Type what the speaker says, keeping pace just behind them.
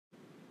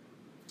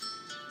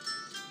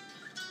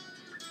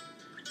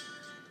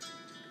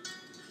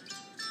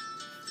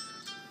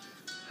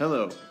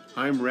Hello,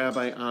 I'm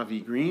Rabbi Avi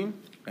Green.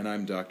 And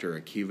I'm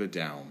Dr. Akiva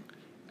Daum.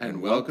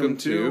 And welcome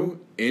to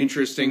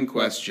Interesting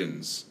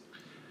Questions.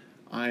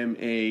 I'm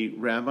a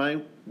rabbi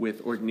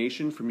with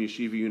ordination from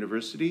Yeshiva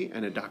University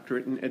and a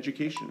doctorate in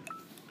education.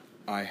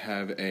 I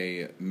have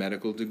a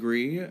medical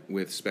degree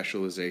with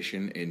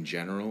specialization in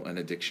general and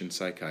addiction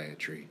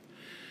psychiatry.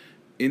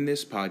 In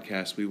this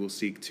podcast, we will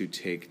seek to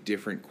take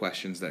different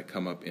questions that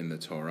come up in the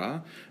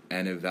Torah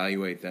and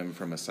evaluate them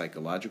from a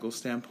psychological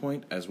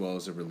standpoint as well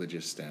as a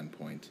religious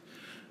standpoint.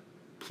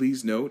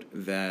 Please note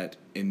that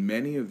in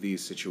many of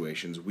these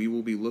situations, we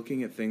will be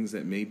looking at things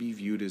that may be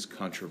viewed as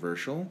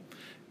controversial.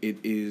 It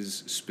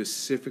is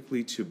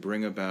specifically to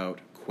bring about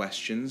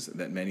questions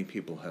that many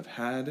people have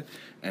had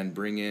and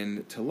bring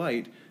in to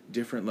light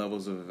different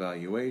levels of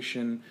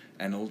evaluation,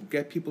 and it'll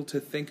get people to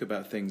think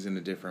about things in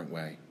a different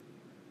way.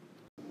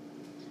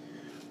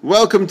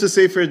 Welcome to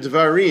Sefer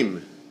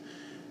Devarim.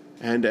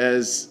 And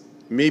as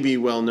may be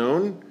well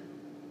known,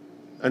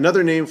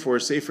 another name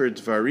for Sefer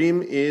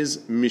Devarim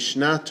is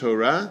Mishnah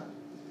Torah,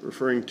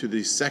 referring to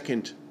the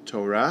second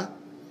Torah.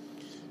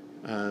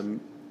 And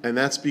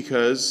that's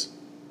because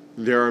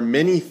there are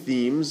many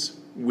themes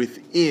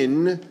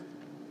within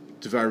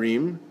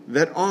Devarim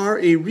that are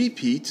a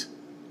repeat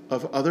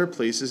of other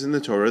places in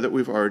the Torah that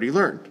we've already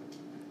learned.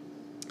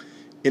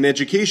 In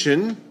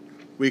education,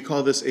 we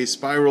call this a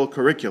spiral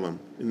curriculum,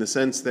 in the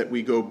sense that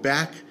we go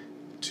back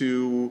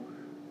to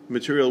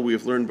material we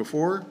have learned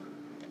before,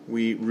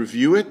 we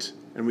review it,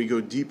 and we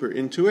go deeper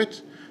into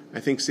it.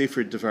 I think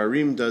Sefer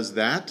Devarim does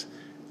that,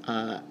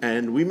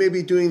 and we may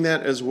be doing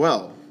that as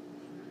well,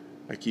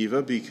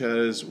 Akiva,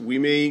 because we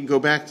may go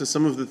back to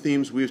some of the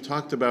themes we've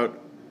talked about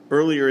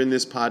earlier in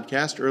this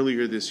podcast,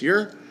 earlier this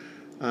year,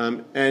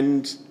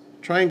 and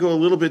try and go a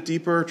little bit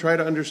deeper, try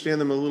to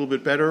understand them a little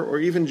bit better, or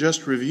even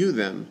just review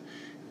them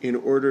in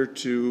order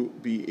to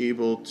be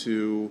able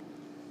to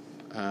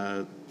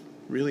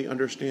really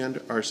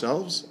understand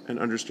ourselves and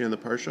understand the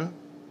Parsha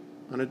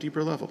on a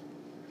deeper level.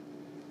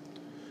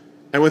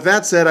 And with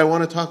that said, I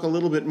want to talk a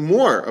little bit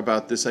more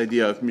about this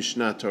idea of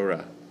Mishnah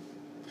Torah.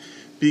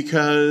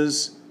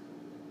 Because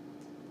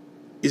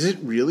is it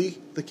really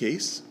the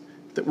case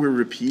that we're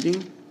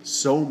repeating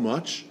so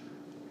much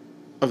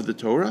of the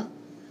Torah?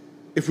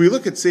 If we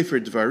look at Sefer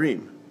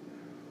Devarim,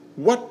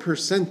 what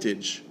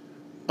percentage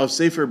of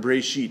Sefer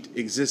Breshit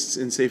exists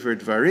in Sefer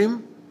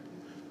Devarim?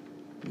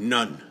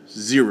 None.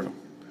 0.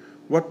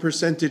 What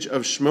percentage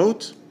of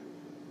Shmot?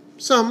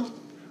 Some.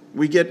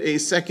 We get a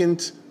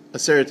second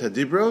Aseret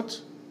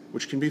HaDibrot,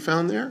 which can be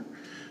found there.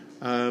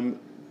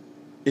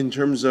 In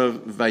terms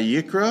of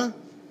Vayikra,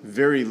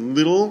 very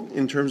little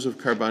in terms of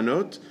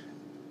Karbanot,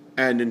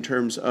 and in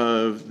terms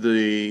of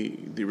the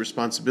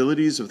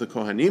responsibilities of the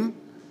Kohanim,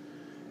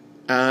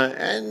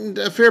 and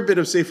a fair bit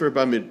of Sefer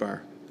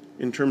Bamidbar,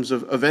 in terms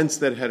of events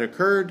that had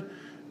occurred,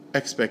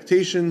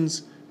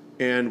 expectations,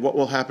 and what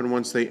will happen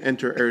once they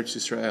enter Eretz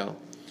Yisrael.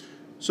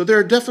 So there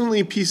are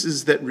definitely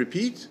pieces that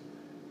repeat,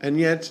 and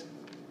yet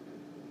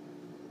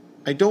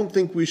I don't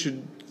think we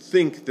should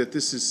think that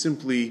this is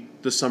simply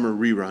the summer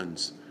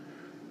reruns.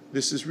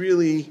 This is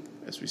really,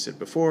 as we said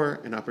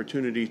before, an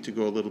opportunity to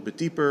go a little bit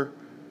deeper,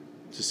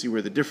 to see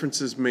where the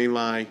differences may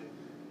lie,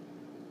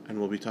 and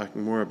we'll be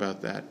talking more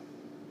about that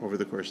over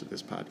the course of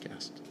this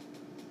podcast.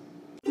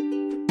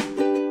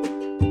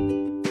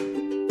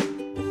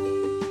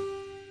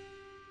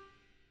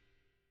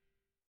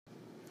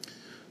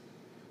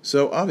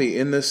 So, Avi,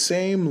 in the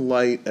same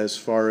light as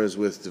far as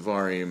with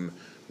Devarim,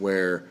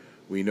 where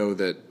we know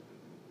that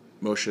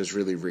Moshe is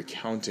really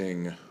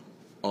recounting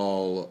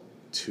all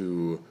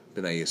to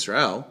Bnei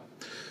Yisrael,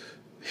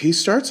 he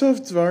starts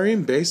off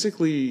Devarim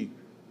basically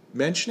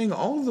mentioning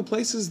all of the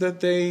places that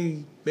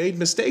they made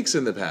mistakes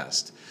in the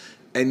past.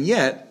 And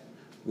yet,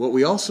 what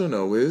we also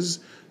know is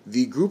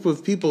the group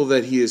of people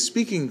that he is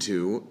speaking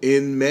to,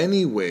 in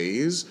many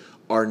ways,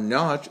 are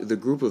not the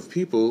group of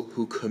people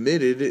who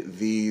committed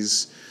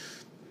these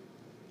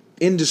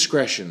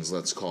indiscretions,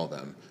 let's call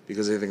them,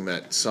 because I think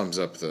that sums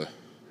up the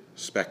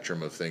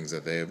spectrum of things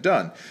that they have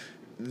done.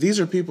 These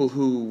are people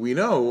who we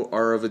know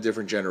are of a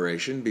different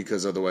generation,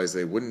 because otherwise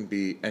they wouldn't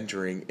be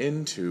entering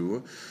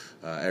into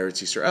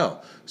Eretz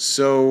Yisrael.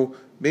 So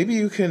maybe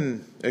you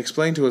can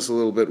explain to us a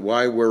little bit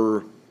why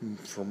we're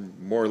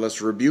more or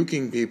less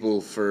rebuking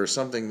people for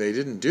something they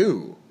didn't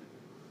do.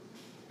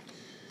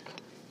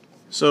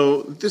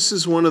 So this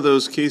is one of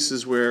those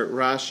cases where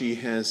Rashi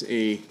has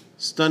a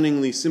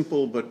stunningly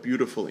simple but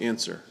beautiful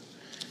answer.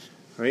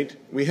 Right?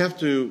 We have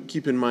to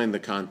keep in mind the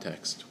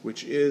context,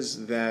 which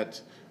is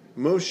that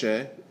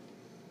Moshe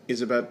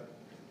is about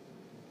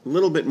a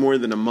little bit more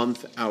than a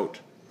month out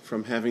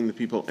from having the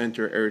people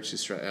enter Eretz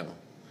Yisrael,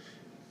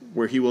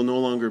 where he will no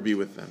longer be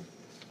with them.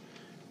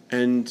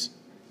 And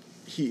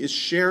he is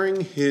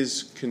sharing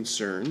his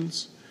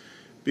concerns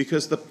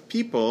because the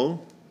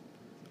people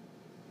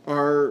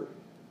are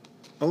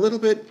a little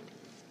bit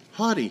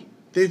haughty.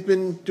 They've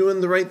been doing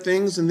the right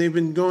things and they've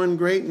been going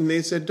great, and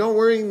they said, "Don't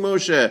worry,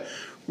 Moshe,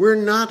 we're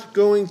not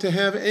going to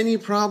have any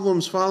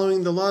problems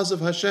following the laws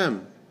of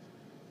Hashem."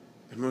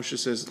 And Moshe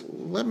says,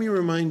 let me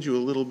remind you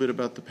a little bit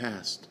about the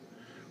past,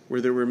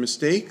 where there were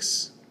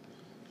mistakes,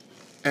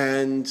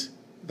 and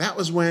that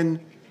was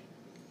when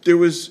there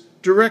was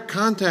direct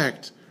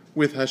contact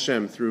with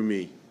Hashem through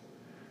me,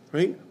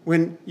 right?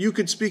 When you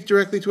could speak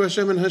directly to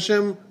Hashem and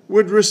Hashem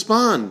would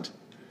respond.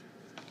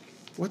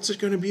 What's it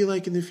going to be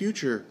like in the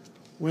future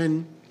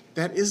when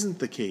that isn't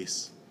the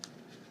case?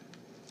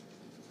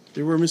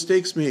 There were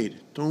mistakes made.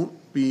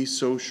 Don't be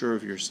so sure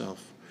of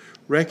yourself.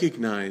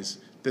 Recognize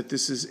that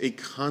this is a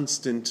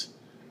constant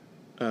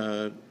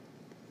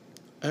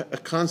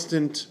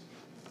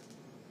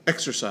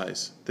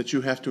exercise that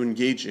you have to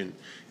engage in,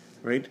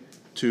 right?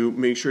 To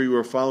make sure you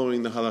are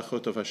following the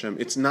halachot of Hashem.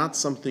 It's not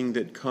something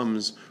that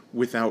comes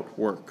without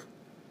work.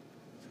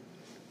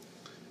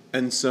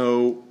 And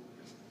so,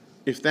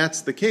 if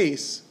that's the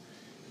case,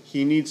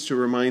 he needs to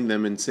remind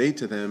them and say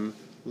to them,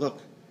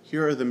 look,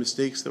 here are the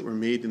mistakes that were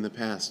made in the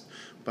past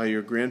by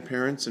your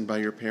grandparents and by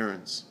your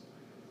parents.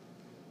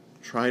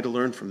 Try to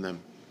learn from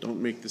them.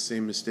 Don't make the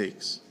same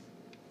mistakes.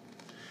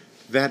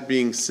 That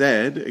being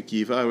said,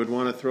 Akiva, I would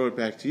want to throw it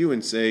back to you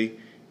and say,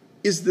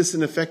 is this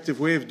an effective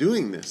way of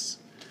doing this?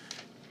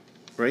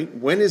 Right?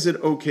 When is it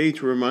okay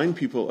to remind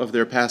people of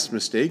their past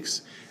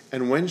mistakes?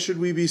 And when should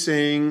we be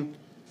saying,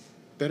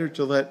 better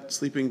to let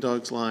sleeping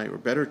dogs lie, or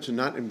better to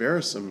not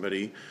embarrass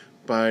somebody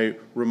by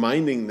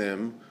reminding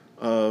them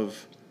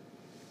of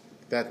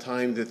that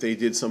time that they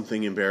did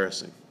something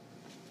embarrassing?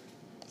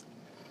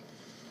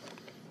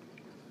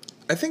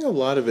 I think a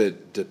lot of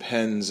it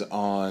depends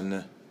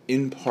on,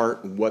 in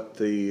part, what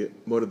the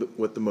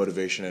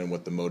motivation and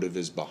what the motive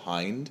is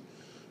behind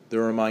the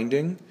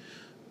reminding,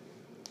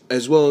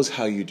 as well as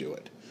how you do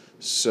it.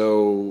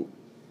 So,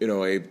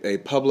 a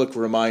public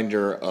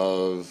reminder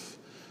of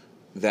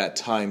that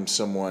time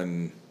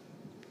someone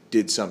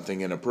did something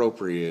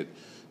inappropriate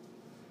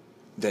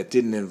that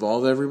didn't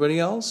involve everybody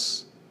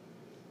else,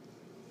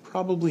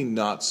 probably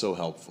not so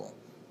helpful,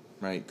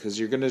 right? Because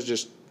you're going to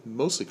just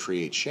mostly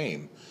create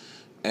shame.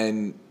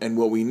 And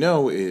what we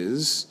know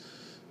is,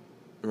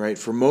 right,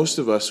 for most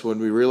of us, when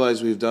we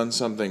realize we've done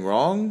something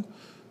wrong,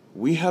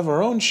 we have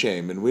our own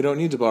shame, and we don't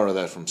need to borrow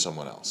that from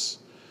someone else.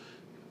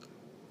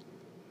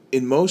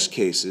 In most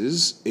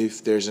cases,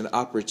 if there's an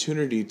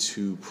opportunity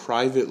to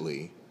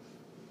privately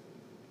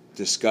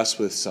discuss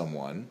with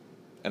someone,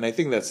 and I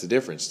think that's the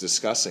difference,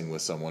 discussing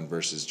with someone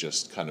versus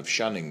just kind of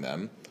shunning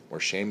them or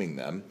shaming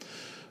them,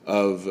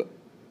 of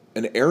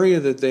an area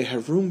that they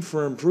have room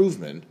for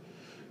improvement,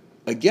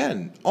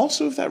 again,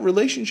 also if that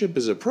relationship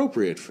is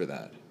appropriate for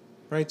that,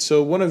 right?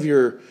 So one of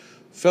your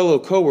fellow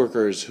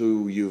coworkers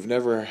who you've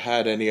never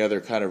had any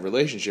other kind of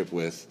relationship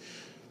with,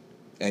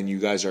 and you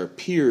guys are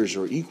peers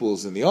or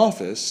equals in the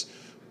office,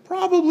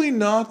 probably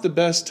not the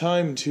best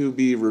time to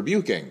be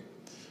rebuking.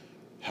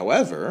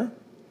 However,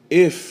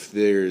 if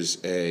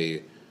there's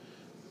a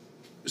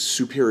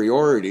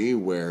superiority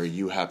where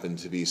you happen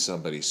to be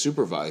somebody's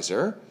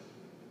supervisor,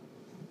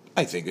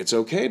 I think it's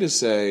okay to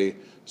say,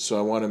 so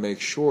I want to make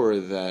sure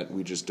that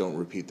we just don't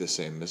repeat the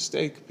same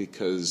mistake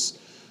because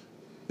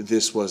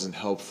this wasn't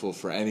helpful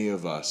for any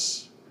of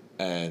us,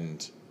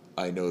 and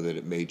I know that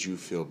it made you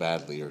feel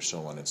badly, or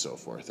so on and so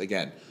forth.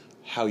 Again,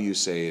 how you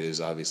say it is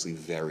obviously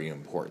very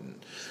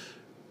important.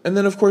 And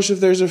then, of course, if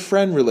there's a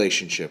friend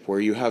relationship where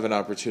you have an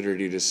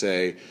opportunity to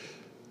say,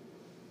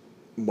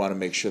 want to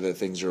make sure that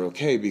things are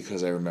okay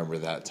because I remember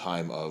that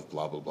time of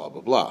blah, blah, blah,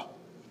 blah, blah.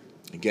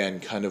 Again,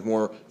 kind of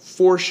more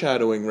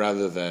foreshadowing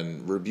rather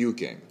than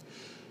rebuking.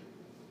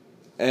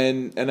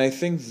 And I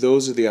think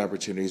those are the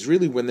opportunities.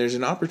 Really, when there's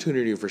an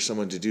opportunity for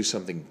someone to do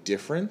something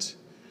different,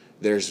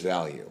 there's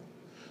value.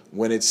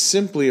 When it's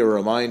simply a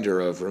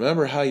reminder of,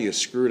 remember how you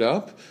screwed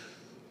up,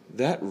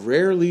 that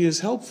rarely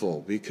is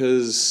helpful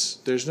because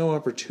there's no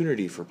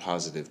opportunity for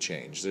positive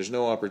change. There's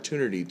no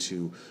opportunity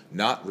to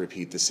not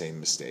repeat the same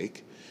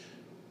mistake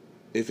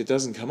if it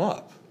doesn't come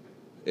up.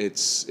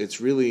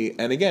 It's really,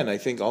 and again, I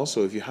think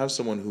also if you have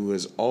someone who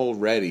has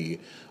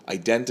already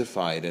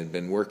identified and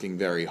been working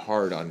very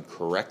hard on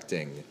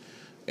correcting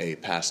a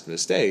past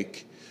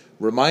mistake,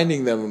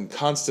 reminding them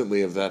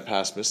constantly of that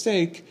past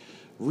mistake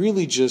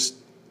really just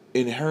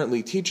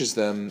inherently teaches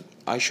them,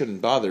 I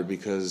shouldn't bother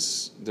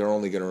because they're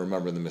only going to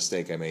remember the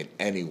mistake I made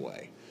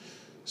anyway.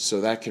 So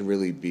that can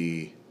really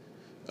be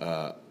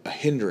a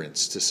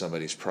hindrance to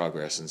somebody's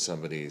progress and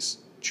somebody's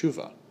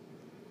tshuva.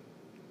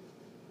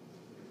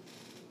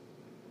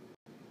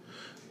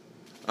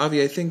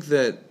 Avi, I think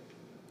that,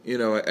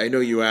 I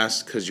know you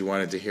asked because you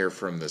wanted to hear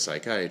from the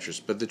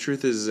psychiatrist, but the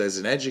truth is, as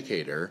an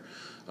educator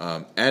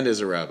and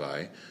as a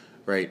rabbi,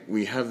 right,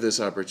 we have this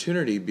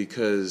opportunity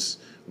because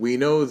we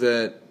know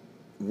that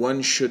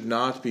one should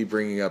not be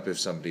bringing up if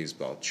somebody's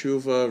Baal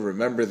Tshuva,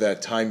 remember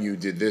that time you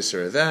did this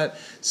or that.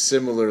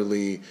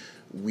 Similarly,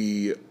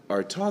 we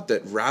are taught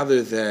that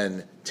rather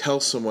than tell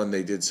someone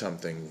they did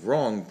something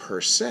wrong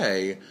per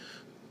se,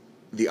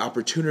 the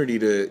opportunity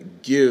to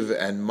give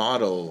and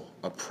model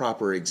a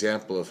proper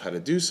example of how to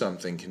do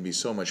something can be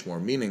so much more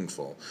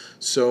meaningful.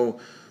 So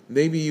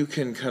maybe you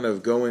can kind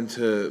of go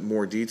into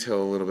more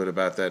detail a little bit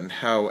about that and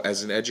how,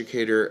 as an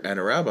educator and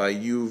a rabbi,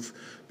 you've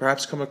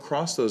perhaps come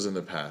across those in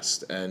the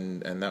past,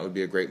 and that would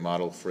be a great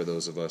model for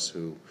those of us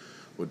who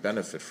would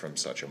benefit from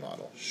such a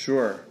model.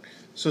 Sure.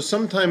 So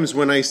sometimes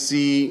when I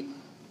see,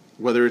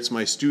 whether it's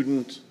my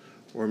student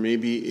or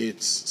maybe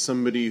it's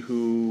somebody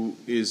who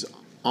is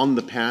on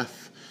the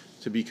path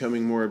to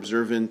becoming more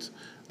observant,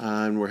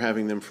 and we're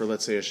having them for,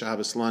 let's say, a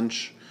Shabbos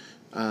lunch,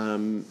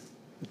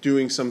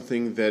 doing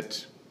something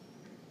that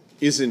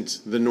isn't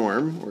the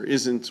norm or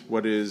isn't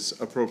what is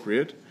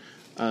appropriate,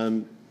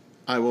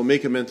 I will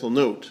make a mental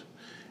note.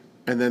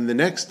 And then the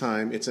next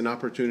time, it's an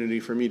opportunity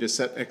for me to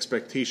set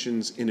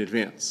expectations in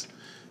advance.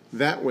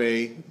 That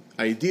way,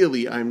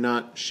 ideally, I'm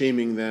not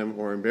shaming them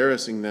or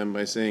embarrassing them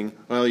by saying,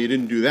 well, you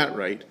didn't do that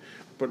right,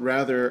 but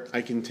rather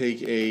I can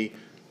take a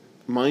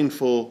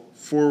mindful,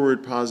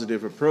 forward,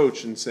 positive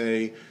approach and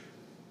say,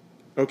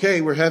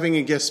 okay, we're having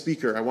a guest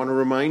speaker. I want to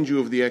remind you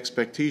of the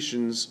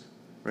expectations,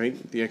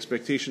 right? The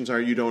expectations are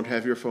you don't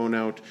have your phone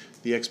out.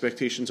 The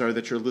expectations are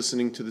that you're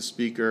listening to the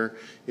speaker.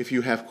 If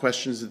you have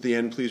questions at the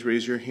end, please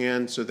raise your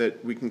hand so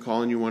that we can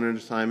call on you one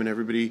at a time, and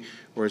everybody,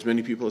 or as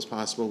many people as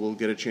possible, will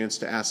get a chance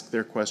to ask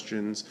their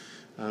questions.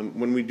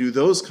 When we do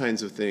those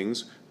kinds of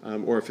things,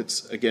 or if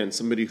it's, again,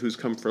 somebody who's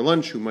come for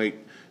lunch who might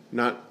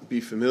not be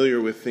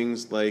familiar with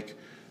things like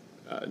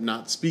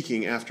not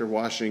speaking after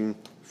washing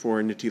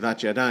for Netilat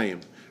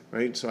Yadayim,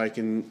 right? So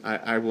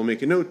I will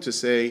make a note to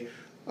say,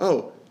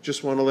 oh,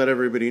 just want to let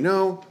everybody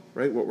know,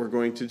 right? What we're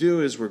going to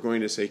do is we're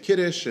going to say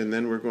Kiddush, and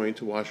then we're going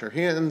to wash our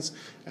hands,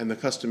 and the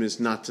custom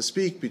is not to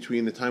speak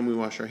between the time we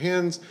wash our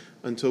hands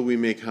until we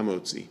make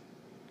hamotzi,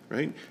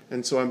 right?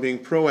 And so I'm being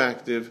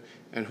proactive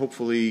and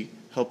hopefully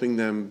helping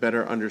them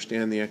better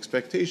understand the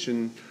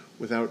expectation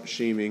without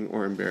shaming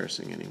or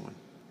embarrassing anyone.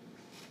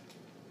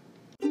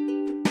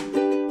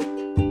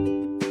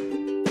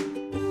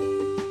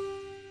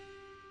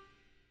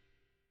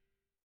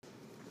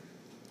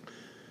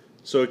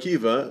 So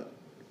Akiva,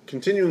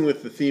 continuing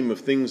with the theme of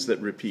things that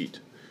repeat,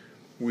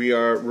 we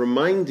are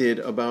reminded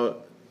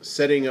about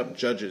setting up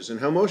judges and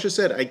how Moshe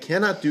said, I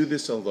cannot do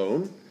this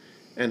alone,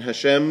 and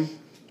Hashem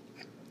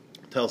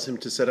tells him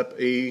to set up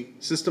a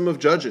system of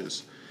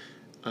judges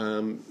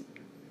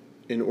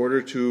in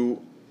order to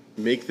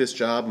make this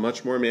job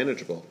much more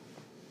manageable.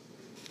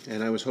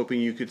 And I was hoping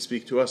you could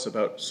speak to us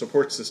about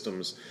support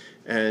systems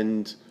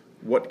and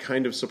what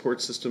kind of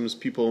support systems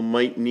people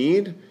might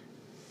need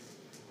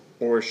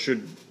or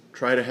should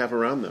try to have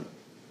around them.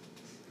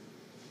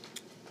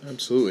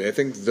 Absolutely. I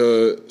think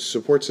the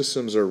support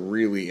systems are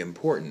really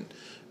important.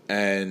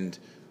 And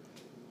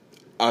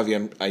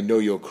Avi, I know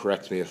you'll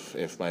correct me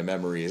if my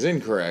memory is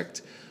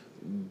incorrect,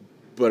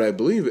 but I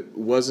believe it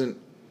wasn't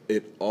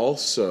it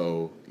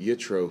also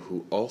Yitro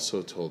who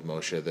also told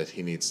Moshe that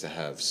he needs to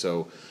have.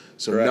 So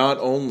Correct. Not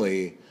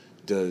only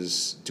do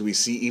we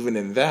see even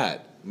in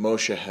that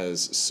Moshe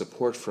has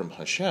support from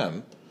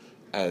Hashem,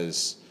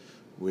 as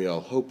we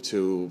all hope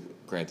to.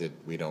 Granted,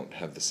 we don't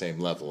have the same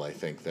level, I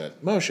think,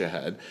 that Moshe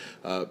had.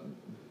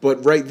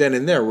 But right then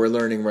and there, we're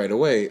learning right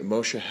away,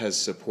 Moshe has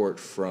support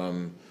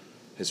from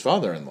his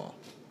father-in-law.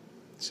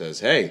 Says,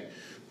 hey,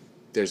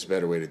 there's a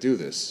better way to do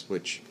this,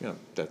 which,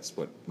 that's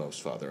what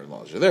most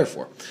father-in-laws are there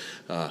for.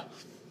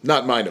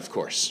 Not mine, of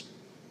course.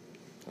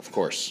 Of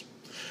course.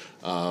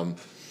 But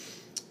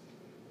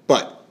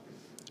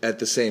at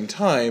the same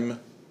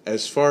time,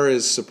 as far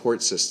as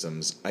support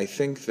systems, I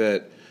think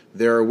that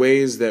there are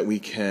ways that we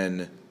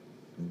can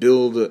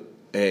build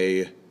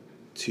to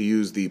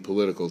use the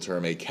political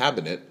term, a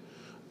cabinet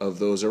of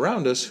those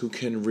around us who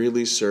can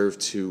really serve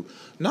to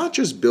not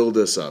just build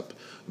us up,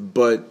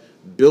 but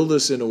build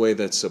us in a way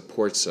that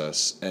supports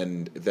us,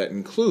 and that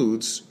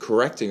includes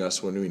correcting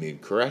us when we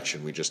need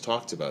correction. We just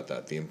talked about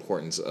that, the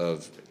importance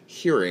of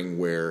hearing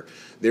where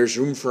there's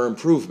room for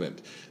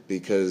improvement,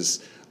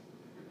 because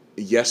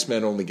yes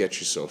men only get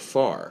you so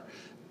far.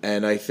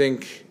 And I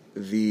think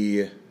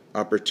the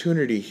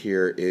opportunity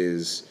here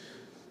is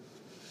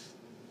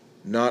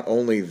not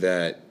only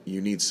that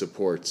you need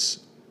supports,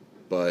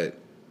 but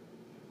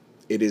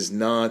it is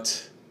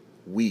not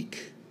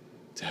weak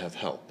to have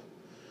help.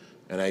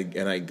 And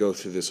I go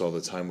through this all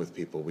the time with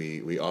people.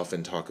 We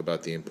often talk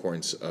about the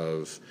importance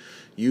of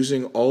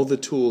using all the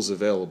tools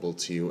available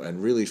to you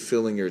and really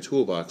filling your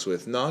toolbox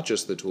with not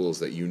just the tools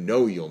that you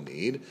know you'll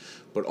need,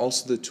 but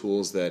also the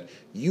tools that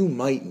you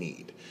might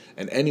need.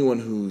 And anyone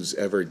who's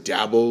ever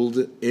dabbled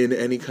in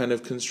any kind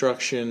of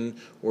construction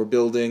or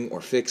building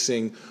or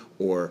fixing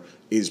or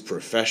is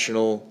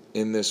professional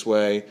in this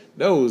way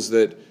knows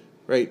that,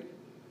 right,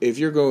 if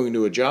you're going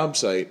to a job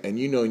site and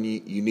you know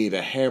you need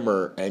a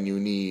hammer and you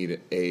need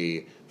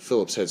a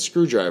Phillips head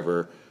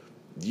screwdriver,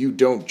 you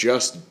don't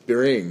just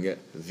bring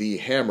the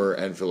hammer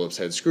and Phillips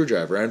head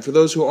screwdriver. And for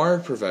those who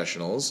aren't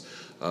professionals,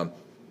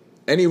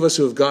 any of us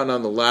who have gotten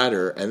on the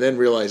ladder and then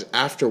realize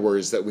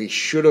afterwards that we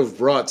should have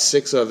brought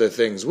 6 other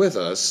things with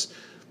us,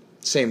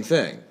 same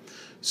thing.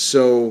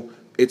 So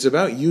it's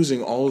about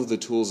using all of the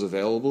tools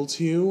available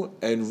to you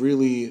and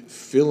really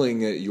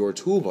filling your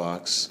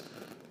toolbox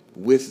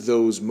with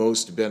those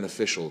most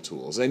beneficial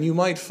tools. And you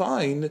might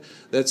find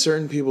that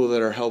certain people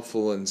that are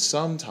helpful in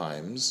some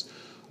times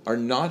are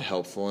not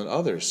helpful in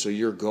others. So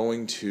you're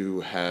going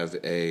to have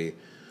a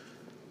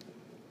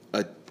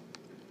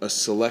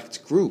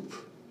select group.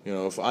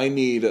 If I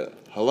need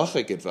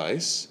halachic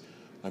advice,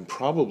 I'm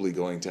probably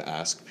going to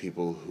ask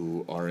people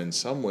who are in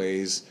some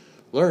ways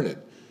learned,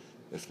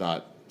 if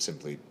not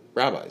simply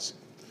rabbis.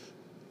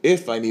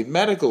 If I need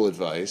medical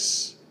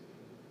advice,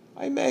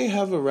 I may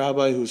have a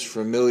rabbi who's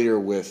familiar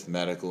with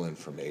medical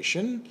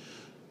information.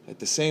 At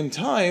the same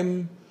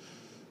time,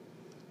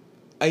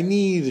 I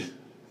need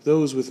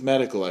those with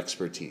medical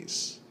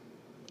expertise.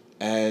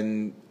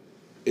 And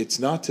it's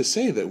not to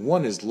say that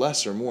one is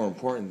less or more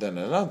important than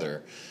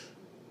another.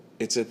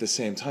 It's at the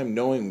same time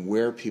knowing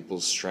where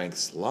people's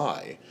strengths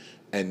lie.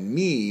 And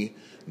me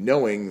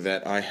knowing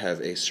that I have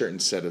a certain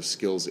set of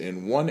skills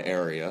in one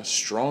area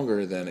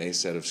stronger than a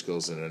set of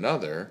skills in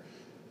another,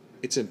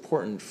 it's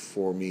important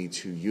for me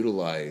to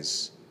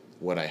utilize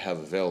what I have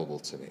available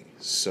to me.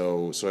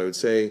 So I would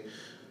say,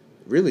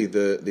 really,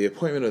 the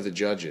appointment of the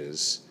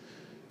judges,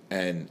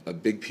 and a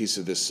big piece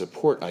of this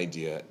support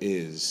idea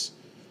is,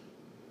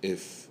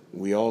 if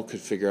we all could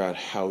figure out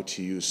how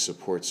to use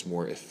supports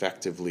more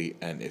effectively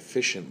and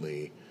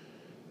efficiently,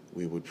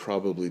 we would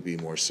probably be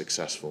more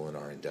successful in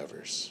our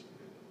endeavors.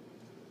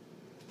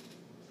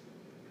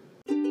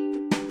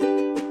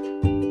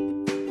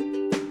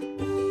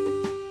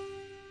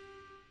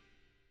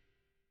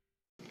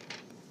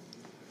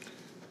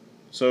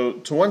 So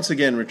to once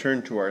again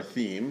return to our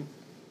theme,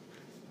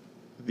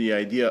 the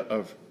idea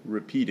of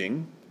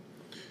repeating,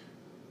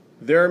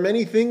 there are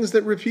many things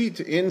that repeat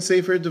in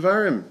Sefer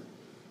Devarim.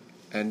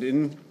 And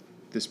in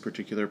this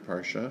particular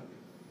parsha,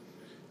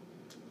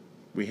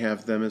 we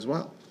have them as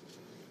well.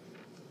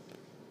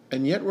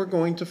 And yet we're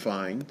going to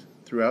find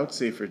throughout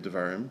Sefer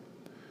Devarim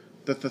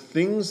that the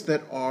things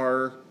that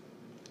are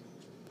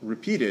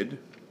repeated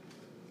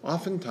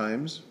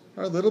oftentimes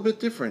are a little bit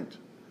different.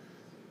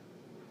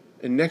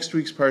 In next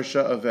week's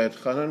parsha of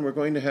Va'etchanan, we're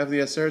going to have the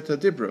Aseret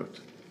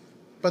HaDibrot,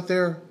 but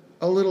they're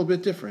a little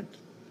bit different.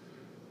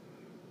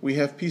 We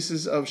have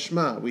pieces of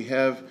Shema. We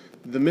have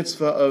the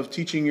mitzvah of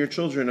teaching your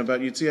children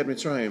about Yetziat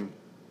Mitzrayim.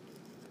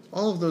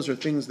 All of those are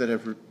things that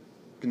have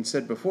been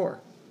said before,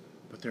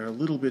 but they're a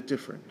little bit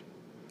different.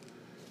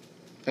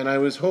 And I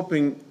was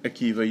hoping,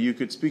 Akiva, you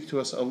could speak to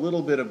us a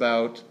little bit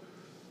about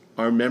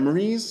our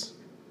memories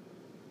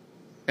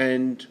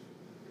and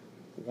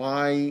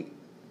why,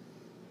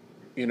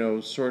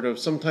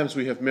 sometimes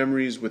we have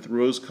memories with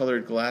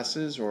rose-colored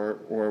glasses,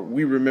 or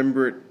we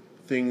remember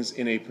things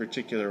in a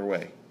particular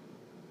way.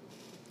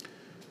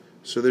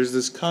 So there's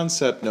this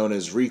concept known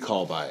as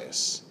recall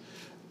bias,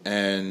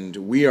 and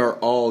we are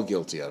all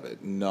guilty of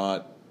it.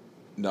 Not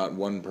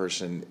one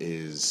person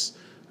is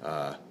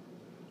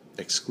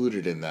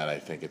excluded in that. I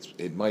think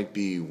it might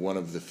be one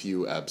of the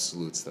few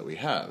absolutes that we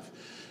have.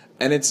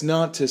 And it's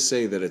not to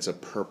say that it's a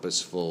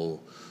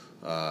purposeful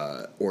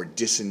or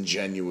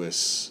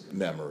disingenuous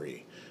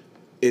memory.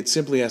 It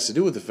simply has to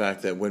do with the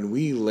fact that when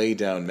we lay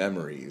down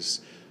memories,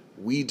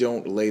 we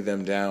don't lay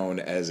them down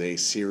as a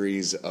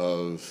series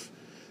of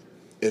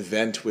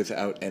event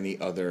without any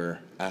other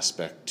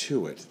aspect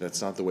to it.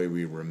 That's not the way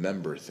we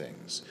remember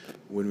things.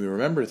 When we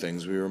remember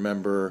things, we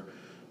remember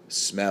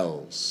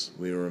smells,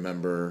 we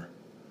remember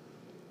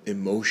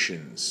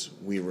emotions,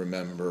 we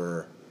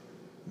remember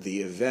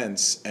the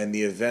events, and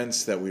the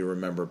events that we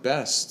remember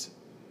best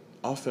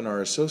often are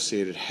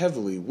associated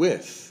heavily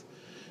with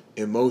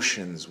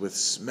emotions, with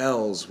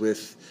smells,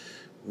 with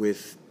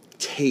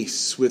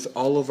tastes, with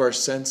all of our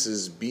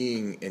senses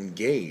being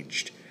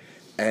engaged.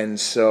 And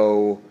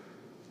so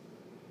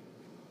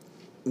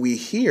we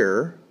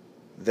hear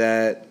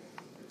that,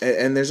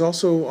 and there's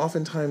also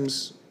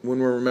oftentimes when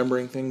we're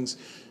remembering things,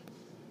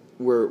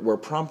 we're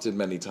prompted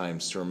many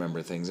times to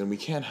remember things, and we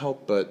can't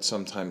help but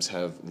sometimes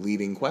have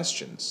leading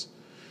questions.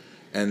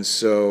 And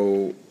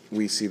so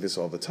we see this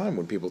all the time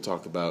when people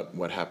talk about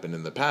what happened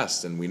in the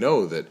past, and we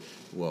know that,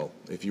 well,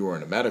 if you were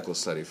in a medical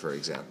study, for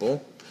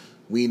example,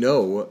 we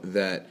know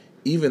that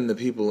even the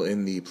people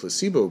in the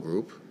placebo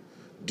group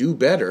do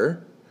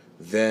better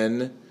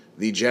than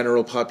the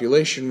general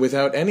population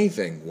without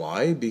anything.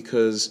 Why?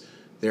 Because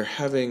they're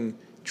having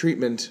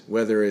treatment,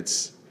 whether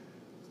it's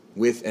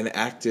with an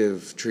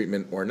active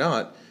treatment or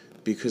not,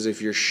 because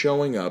if you're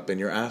showing up and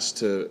you're asked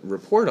to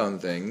report on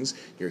things,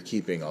 you're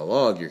keeping a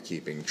log, you're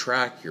keeping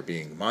track, you're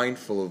being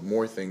mindful of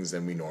more things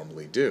than we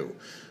normally do.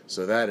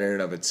 So that in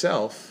and of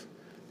itself,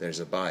 there's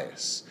a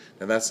bias.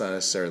 Now that's not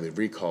necessarily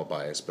recall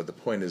bias, but the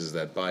point is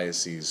that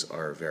biases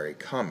are very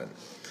common.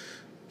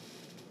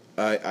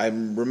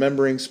 I'm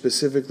remembering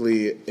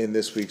specifically in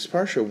this week's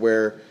Parsha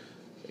where,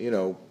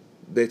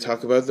 they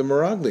talk about the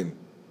Meraglim.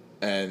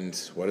 And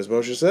what does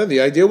Moshe say?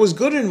 The idea was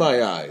good in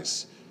my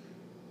eyes.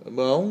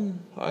 Well,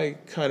 I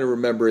kind of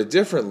remember it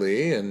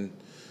differently, and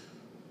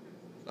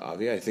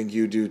Avi, I think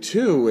you do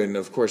too. And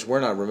of course, we're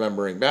not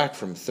remembering back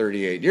from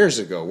 38 years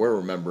ago. We're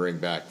remembering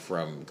back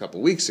from a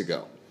couple weeks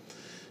ago,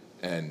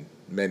 and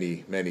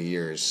many, many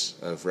years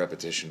of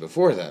repetition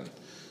before then.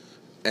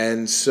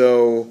 And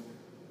so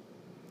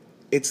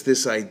it's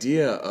this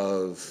idea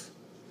of,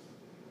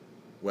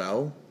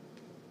 well,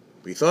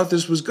 we thought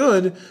this was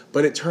good,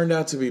 but it turned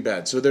out to be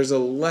bad. So there's a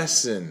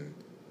lesson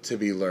to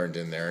be learned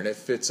in there, and it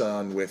fits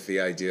on with the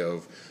idea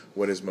of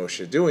what is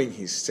Moshe doing.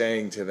 He's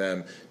saying to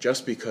them,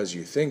 just because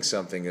you think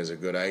something is a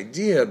good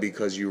idea,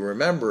 because you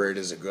remember it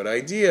is a good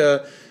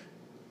idea,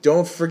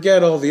 don't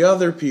forget all the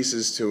other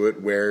pieces to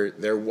it where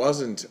there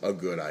wasn't a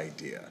good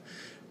idea.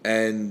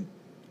 And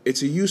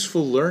it's a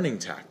useful learning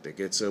tactic.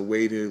 It's a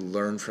way to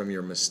learn from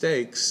your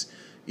mistakes,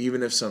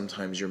 even if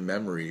sometimes your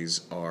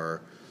memories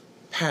are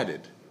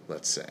padded,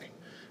 let's say.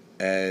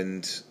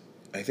 And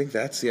I think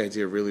that's the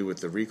idea really with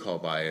the recall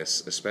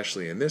bias,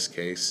 especially in this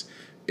case,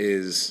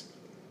 is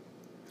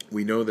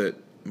we know that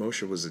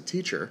Moshe was a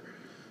teacher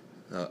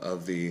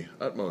of the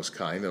utmost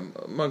kind,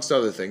 amongst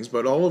other things,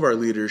 but all of our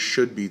leaders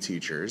should be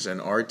teachers and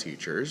are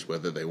teachers,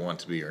 whether they want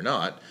to be or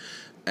not.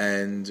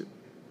 And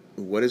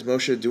what is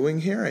Moshe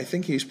doing here? I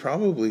think he's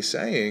probably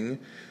saying,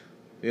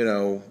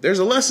 there's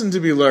a lesson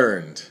to be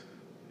learned.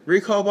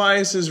 Recall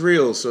bias is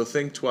real, so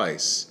think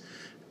twice.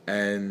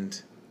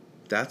 And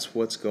that's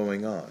what's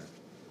going on.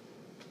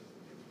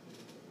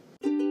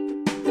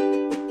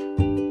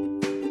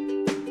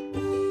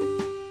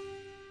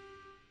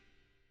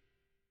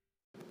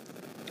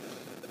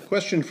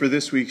 Question for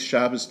this week's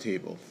Shabbos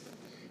table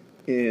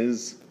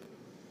is,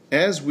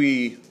 as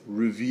we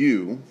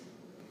review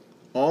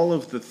all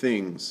of the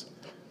things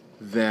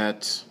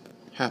that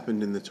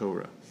happened in the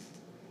Torah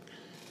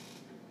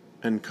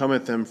and come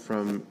at them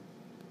from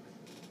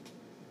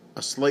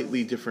a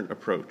slightly different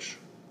approach,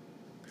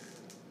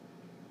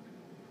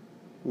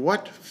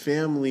 what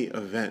family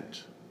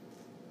event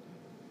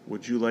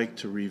would you like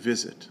to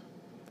revisit,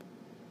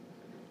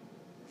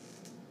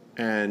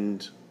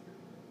 and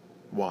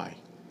why?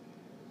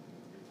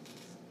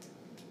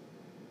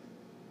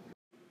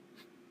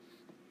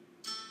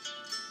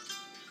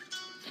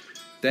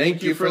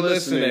 Thank you for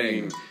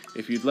listening.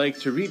 If you'd like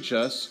to reach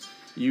us,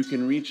 you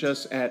can reach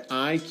us at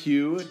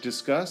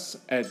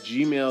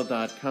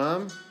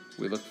iqdiscuss@gmail.com.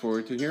 We look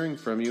forward to hearing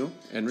from you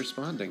and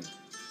responding.